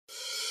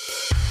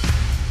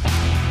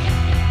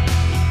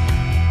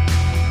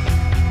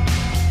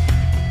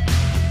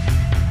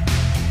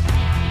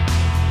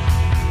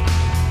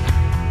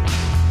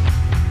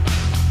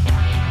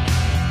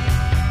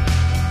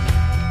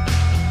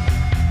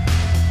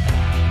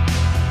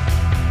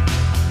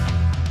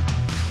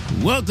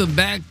Welcome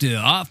back to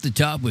Off the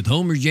Top with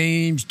Homer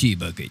James T.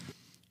 Bucket.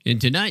 In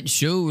tonight's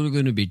show, we're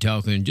going to be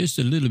talking just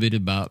a little bit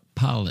about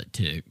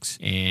politics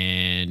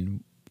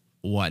and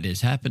what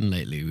has happened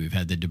lately. We've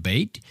had the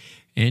debate,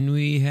 and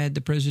we had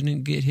the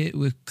president get hit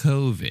with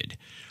COVID.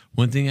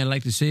 One thing I'd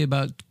like to say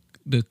about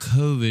the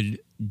COVID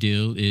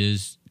deal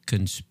is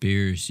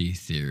conspiracy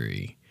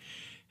theory.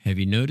 Have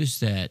you noticed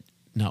that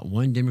not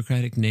one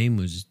Democratic name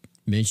was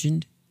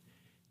mentioned?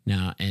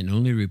 Now, and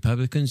only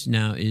Republicans?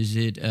 Now, is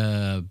it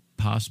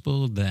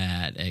possible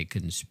that a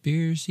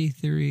conspiracy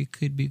theory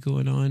could be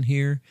going on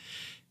here?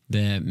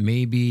 That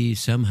maybe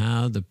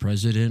somehow the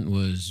president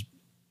was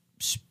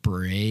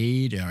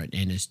sprayed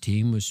and his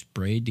team was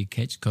sprayed to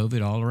catch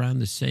COVID all around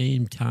the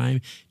same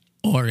time?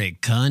 Or a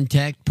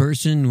contact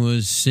person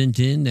was sent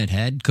in that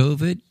had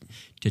COVID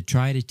to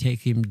try to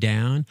take him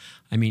down?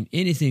 I mean,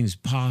 anything's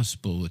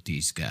possible with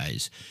these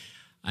guys.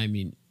 I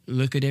mean,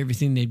 look at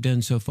everything they've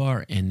done so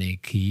far, and they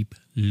keep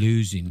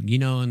losing. You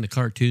know, in the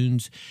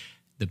cartoons,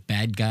 the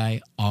bad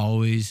guy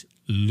always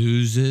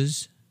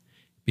loses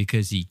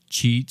because he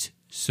cheats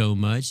so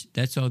much.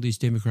 That's all these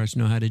Democrats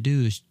know how to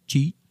do is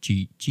cheat,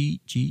 cheat,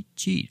 cheat, cheat,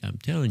 cheat. I'm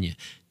telling you,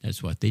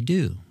 that's what they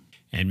do.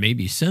 And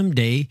maybe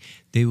someday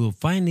they will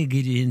finally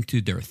get into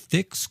their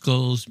thick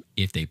skulls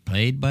if they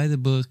played by the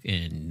book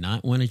and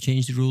not want to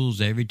change the rules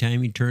every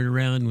time you turn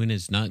around when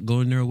it's not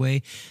going their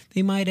way.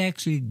 They might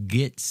actually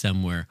get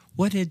somewhere.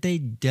 What had they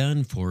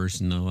done for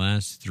us in the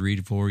last 3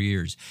 to 4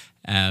 years?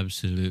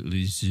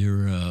 Absolutely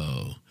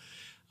zero.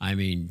 I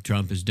mean,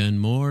 Trump has done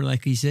more,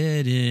 like he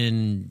said,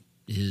 in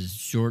his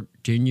short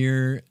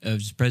tenure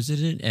as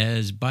president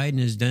as Biden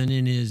has done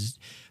in his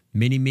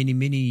many, many,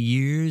 many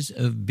years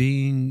of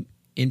being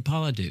in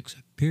politics,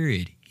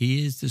 period.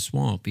 He is the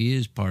swamp. He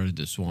is part of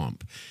the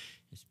swamp.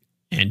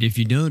 And if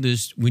you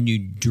notice, when you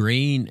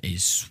drain a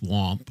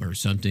swamp or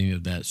something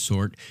of that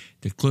sort,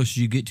 the closer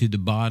you get to the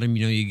bottom,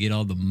 you know, you get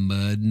all the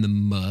mud and the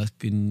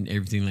muck and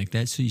everything like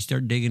that. So you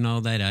start digging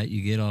all that out.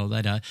 You get all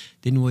that out.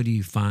 Then what do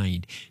you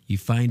find? You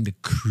find the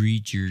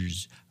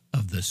creatures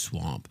of the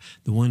swamp,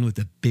 the one with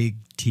the big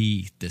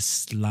teeth, the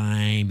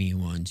slimy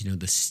ones, you know,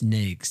 the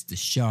snakes, the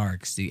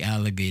sharks, the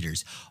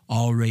alligators,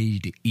 all ready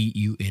to eat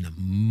you in a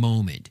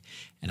moment.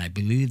 And I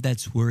believe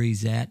that's where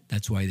he's at.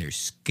 That's why they're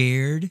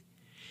scared,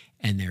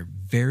 and they're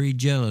very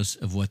jealous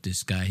of what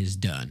this guy has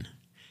done.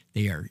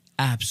 They are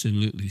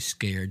absolutely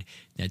scared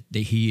that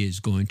he is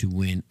going to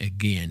win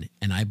again,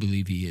 and I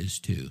believe he is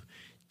too,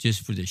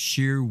 just for the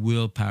sheer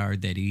willpower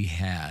that he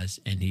has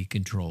and he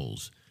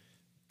controls.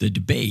 The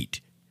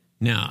debate.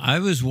 Now, I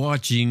was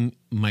watching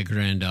my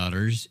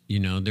granddaughters, you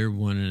know, they're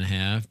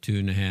 1.5,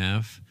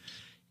 2.5,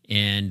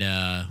 and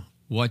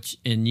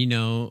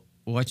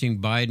watching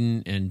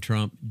Biden and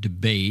Trump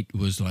debate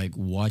was like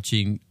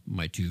watching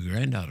my 2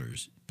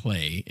 granddaughters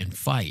play and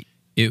fight.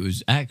 It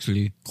was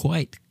actually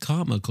quite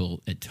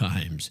comical at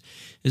times.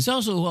 It's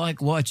also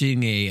like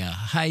watching a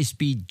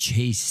high-speed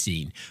chase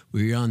scene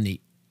where you're on the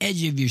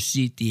edge of your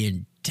seat the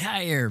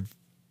entire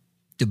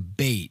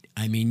debate.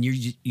 I mean,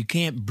 you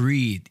can't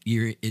breathe.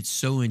 It's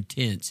so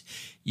intense.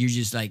 You're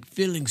just like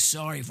feeling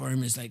sorry for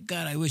him. It's like,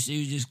 God, I wish they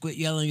would just quit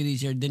yelling at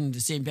each other. Then at the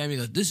same time, you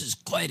go, this is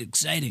quite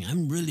exciting.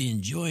 I'm really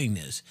enjoying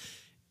this.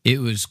 It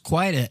was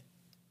quite a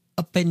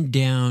up and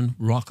down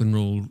rock and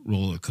roll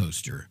roller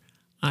coaster.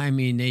 I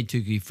mean, they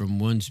took you from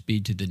one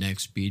speed to the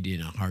next speed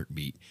in a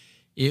heartbeat.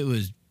 It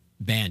was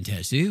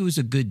fantastic. It was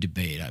a good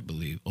debate, I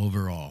believe,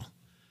 overall.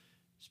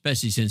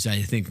 Especially since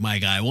I think my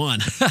guy won.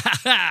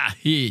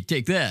 Hey,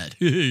 take that.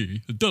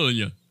 I'm telling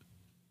you.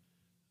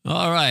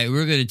 All right,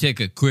 we're going to take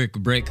a quick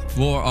break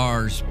for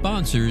our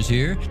sponsors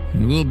here.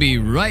 And we'll be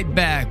right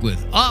back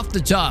with Off the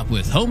Top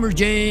with Homer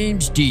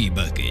James T.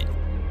 Bucket.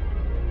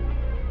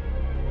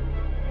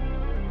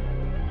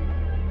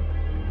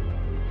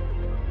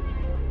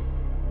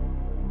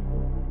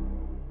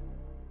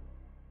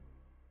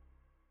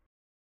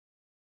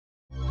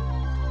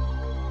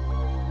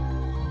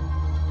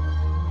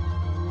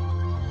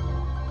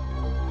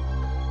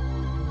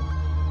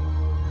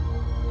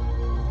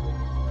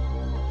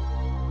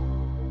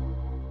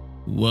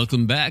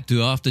 Welcome back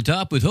to Off the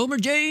Top with Homer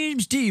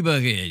James T.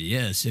 Bucket.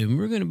 Yes, and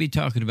we're going to be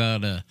talking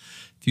about a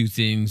few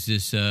things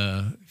this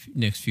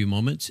next few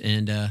moments.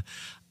 And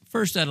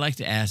first, I'd like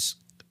to ask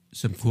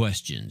some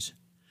questions.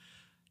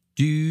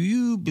 Do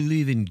you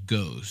believe in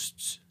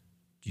ghosts?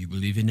 Do you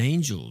believe in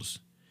angels?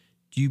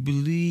 Do you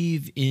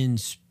believe in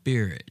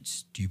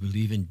spirits? Do you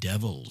believe in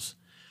devils?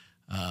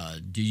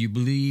 Do you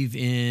believe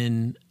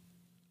in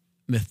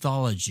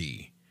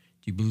mythology?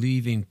 Do you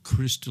believe in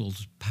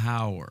crystals'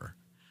 power?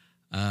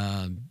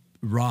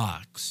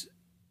 Rocks,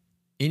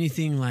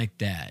 anything like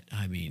that.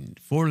 I mean,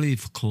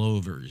 4-leaf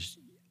clovers,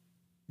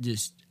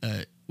 just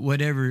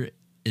whatever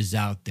is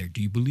out there.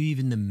 Do you believe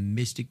in the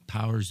mystic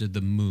powers of the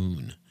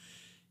moon?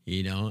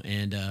 You know,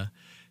 and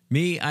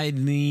me, I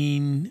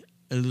lean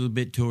a little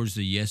bit towards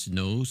the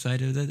yes-no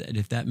side of that,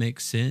 if that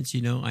makes sense.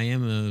 You know,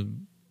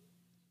 I'm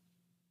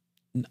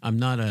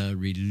not a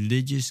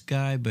religious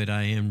guy, but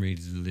I am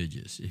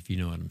religious, if you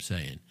know what I'm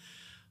saying.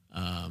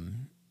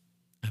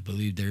 I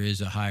believe there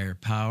is a higher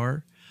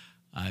power.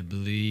 I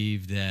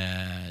believe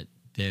that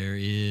there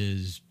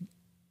is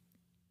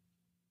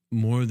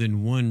more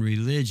than one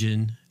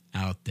religion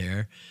out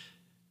there.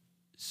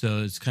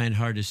 So it's kind of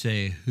hard to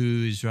say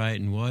who is right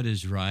and what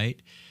is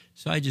right.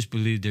 So I just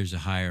believe there's a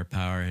higher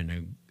power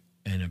and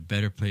a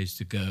better place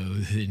to go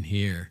than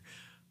here.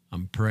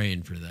 I'm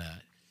praying for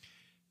that.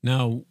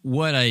 Now,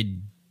 what I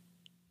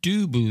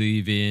do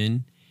believe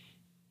in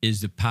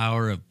is the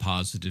power of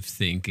positive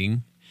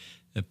thinking,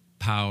 the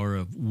power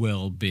of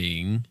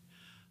well-being.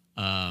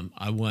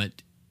 I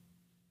want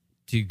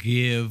to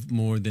give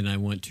more than I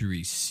want to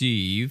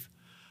receive.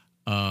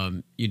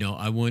 I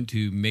want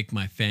to make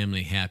my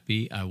family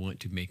happy. I want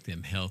to make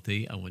them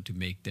healthy. I want to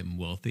make them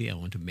wealthy. I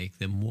want to make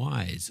them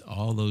wise.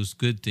 All those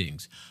good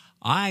things.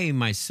 I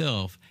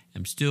myself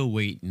am still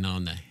waiting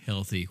on the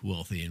healthy,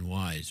 wealthy, and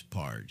wise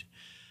part.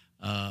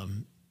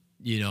 I'm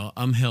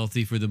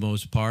healthy for the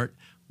most part.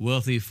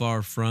 Wealthy,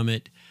 far from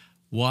it.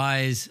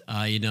 Wise,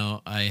 I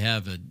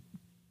have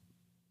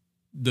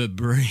the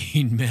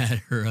brain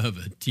matter of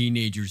a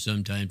teenager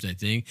sometimes, I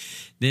think.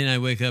 Then I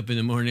wake up in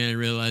the morning and I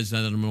realize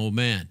that I'm an old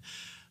man.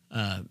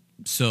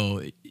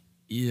 So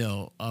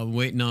I'm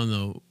waiting on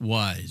the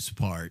wise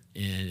part.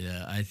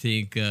 And I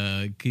think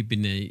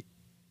keeping a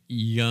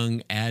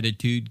young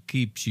attitude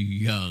keeps you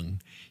young,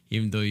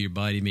 even though your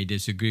body may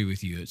disagree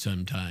with you at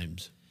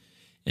sometimes.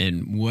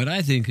 And what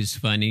I think is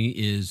funny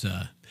is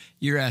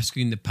you're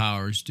asking the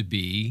powers to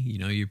be,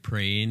 you're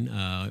praying,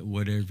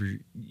 whatever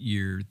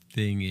your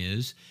thing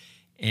is,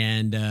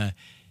 and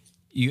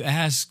you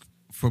ask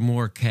for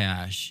more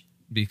cash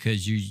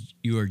because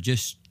you are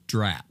just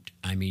strapped.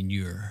 I mean,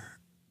 you're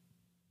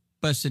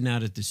busting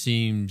out at the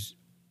seams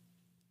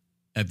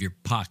of your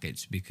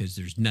pockets because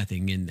there's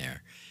nothing in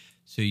there.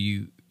 So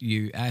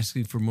you're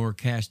asking for more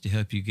cash to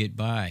help you get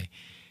by.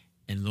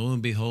 And lo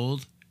and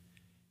behold,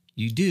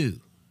 you do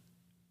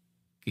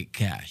get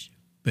cash,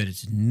 but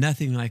it's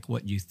nothing like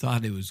what you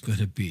thought it was going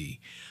to be.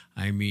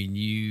 I mean,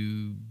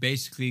 you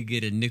basically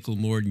get a nickel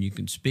more than you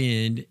can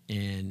spend,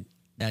 and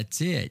that's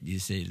it. You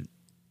say,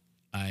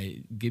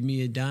 give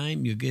me a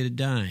dime, you'll get a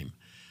dime.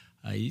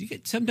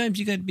 Sometimes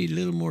you got to be a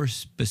little more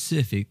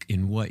specific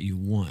in what you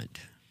want.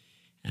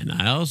 And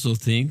I also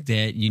think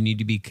that you need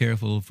to be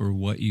careful for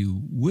what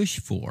you wish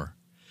for.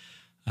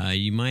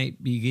 You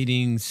might be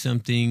getting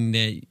something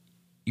that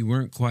you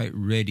weren't quite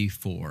ready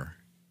for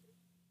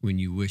when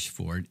you wish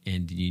for it,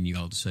 and then you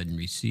all of a sudden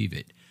receive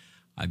it.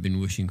 I've been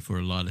wishing for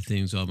a lot of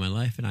things all my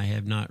life, and I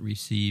have not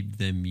received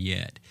them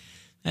yet.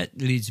 That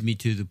leads me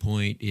to the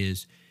point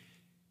is,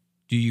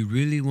 do you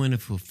really want to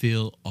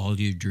fulfill all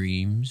your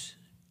dreams?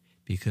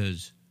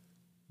 Because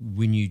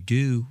when you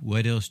do,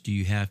 what else do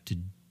you have to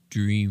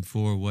dream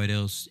for? What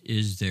else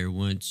is there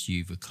once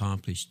you've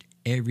accomplished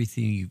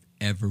everything you've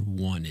ever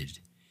wanted?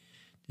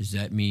 Does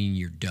that mean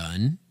you're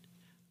done?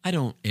 I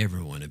don't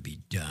ever want to be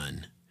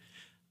done.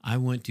 I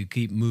want to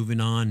keep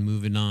moving on,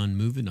 moving on,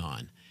 moving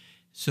on.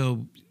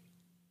 So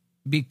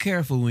be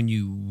careful when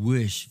you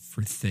wish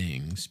for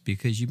things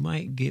because you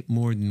might get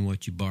more than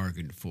what you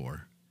bargained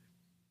for.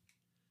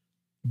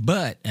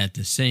 But at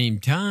the same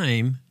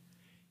time,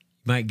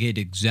 you might get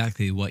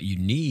exactly what you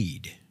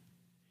need.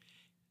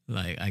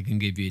 Like, I can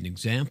give you an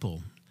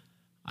example.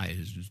 I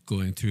was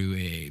going through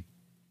a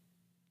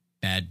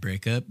bad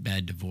breakup,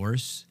 bad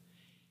divorce,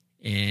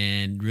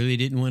 and really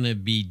didn't want to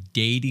be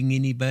dating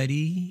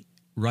anybody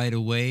right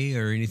away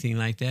or anything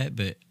like that,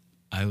 but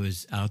I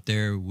was out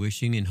there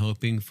wishing and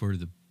hoping for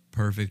the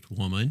perfect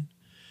woman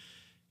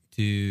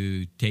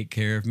to take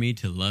care of me,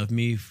 to love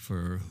me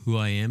for who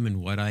I am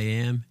and what I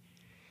am.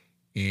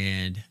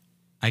 And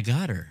I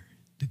got her,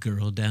 the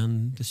girl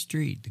down the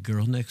street, the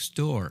girl next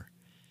door.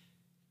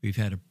 We've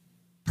had a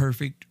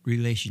perfect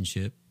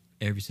relationship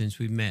ever since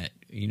we met.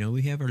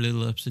 We have our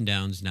little ups and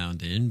downs now and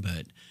then,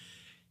 but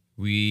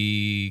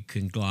we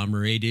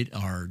conglomerated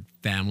our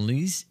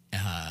families.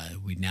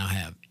 We now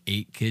have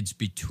 8 kids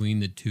between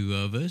the two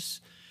of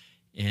us,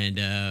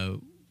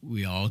 and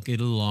we all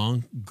get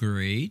along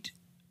great.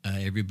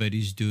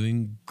 Everybody's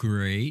doing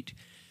great.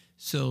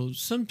 So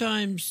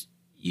sometimes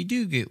you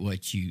do get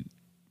what you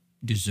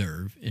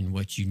deserve and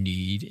what you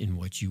need and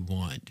what you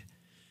want.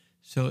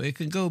 So it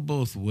can go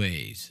both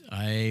ways.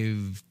 I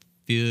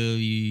feel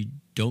you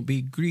don't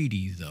be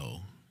greedy,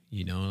 though.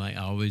 I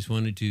always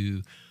wanted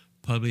to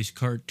publish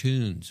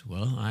cartoons.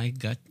 Well, I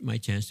got my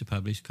chance to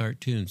publish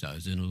cartoons. I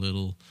was in a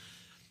little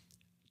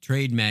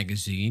trade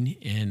magazine,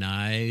 and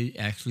I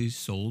actually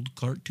sold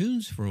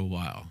cartoons for a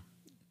while.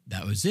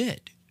 That was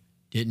it.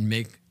 Didn't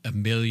make $1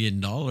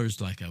 million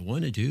like I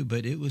wanted to,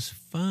 but it was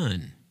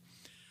fun.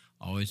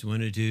 Always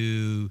wanted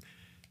to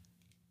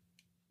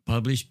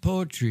publish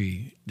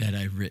poetry that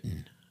I've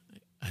written.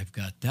 I've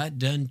got that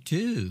done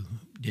too.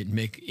 Didn't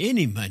make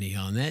any money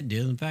on that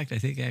deal. In fact, I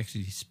think I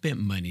actually spent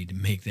money to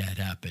make that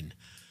happen.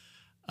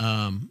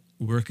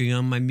 Working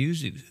on my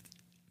music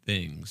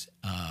things.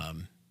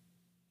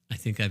 I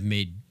think I've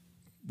made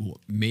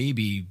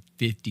maybe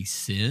 50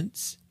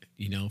 cents,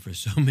 for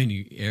so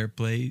many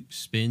airplay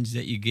spins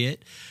that you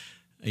get,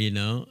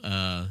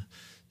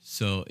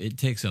 So it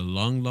takes a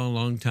long, long,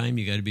 long time.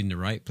 You got to be in the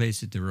right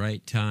place at the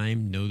right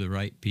time, know the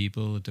right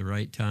people at the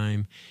right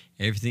time.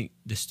 Everything,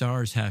 the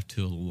stars have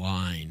to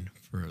align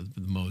for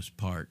the most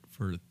part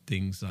for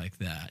things like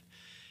that.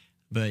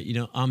 But,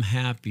 I'm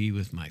happy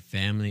with my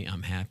family.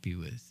 I'm happy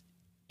with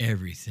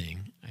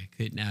everything. I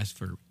couldn't ask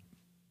for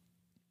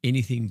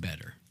anything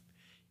better.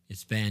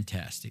 It's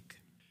fantastic.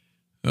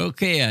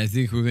 Okay, I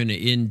think we're going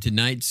to end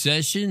tonight's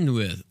session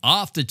with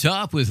Off the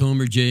Top with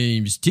Homer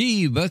James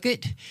T.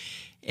 Bucket.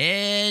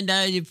 And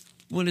I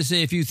want to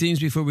say a few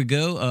things before we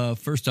go.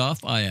 First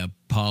off, I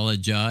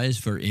apologize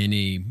for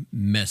any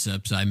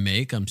mess-ups I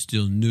make. I'm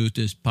still new at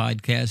this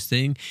podcast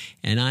thing,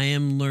 and I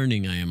am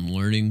learning. I am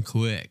learning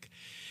quick.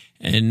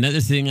 And another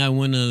thing I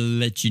want to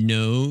let you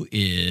know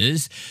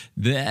is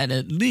that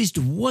at least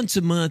once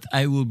a month,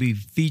 I will be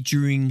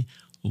featuring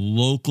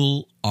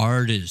local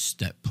artists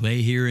that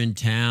play here in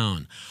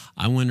town.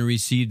 I want to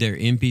receive their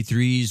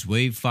MP3s,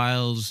 WAV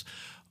files,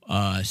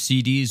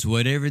 CDs,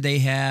 whatever they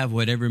have,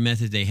 whatever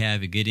method they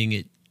have of getting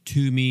it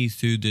to me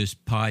through this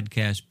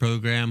podcast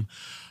program.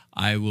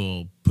 I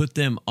will put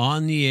them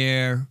on the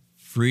air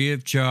free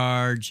of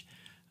charge.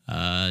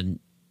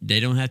 They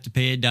don't have to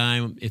pay a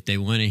dime if they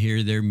want to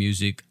hear their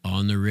music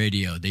on the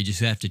radio. They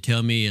just have to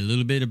tell me a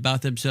little bit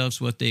about themselves,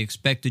 what they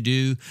expect to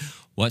do,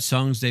 what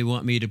songs they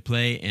want me to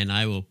play, and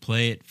I will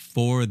play it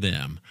for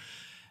them.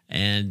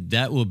 And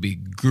that will be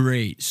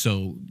great.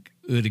 So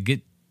it'll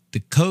get the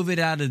COVID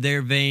out of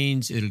their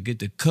veins. It'll get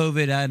the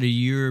COVID out of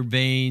your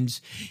veins.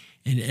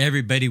 And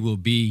everybody will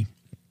be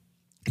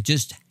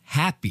just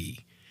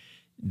happy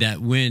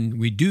that when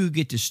we do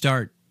get to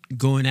start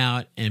going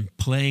out and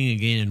playing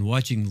again and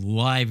watching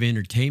live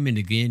entertainment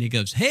again, it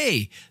goes,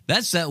 hey,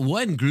 that's that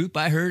one group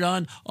I heard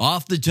on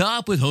Off the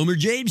Top with Homer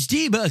James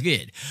T.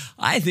 Bucket.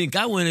 I think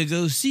I want to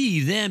go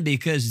see them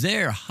because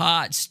they're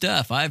hot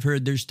stuff. I've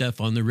heard their stuff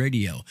on the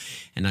radio,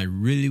 and I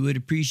really would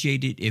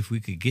appreciate it if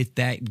we could get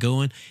that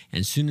going.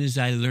 And as soon as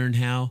I learn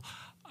how,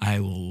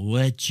 I will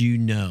let you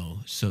know.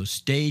 So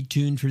stay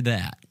tuned for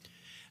that.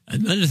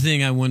 Another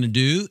thing I want to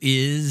do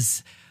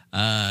is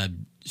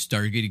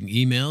start getting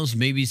emails,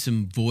 maybe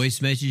some voice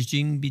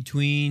messaging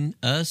between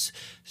us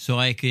so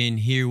I can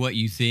hear what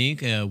you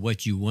think,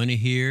 what you want to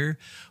hear,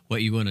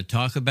 what you want to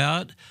talk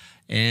about.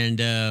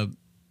 And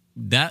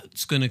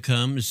that's going to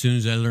come as soon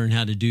as I learn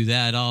how to do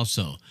that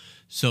also.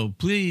 So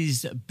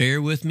please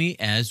bear with me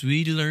as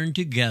we learn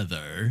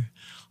together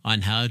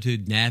on how to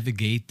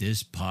navigate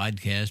this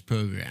podcast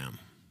program.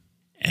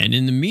 And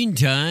in the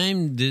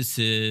meantime, this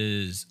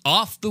is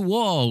Off the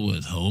Wall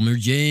with Homer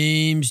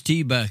James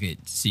T.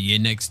 Bucket. See you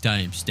next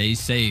time. Stay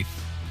safe.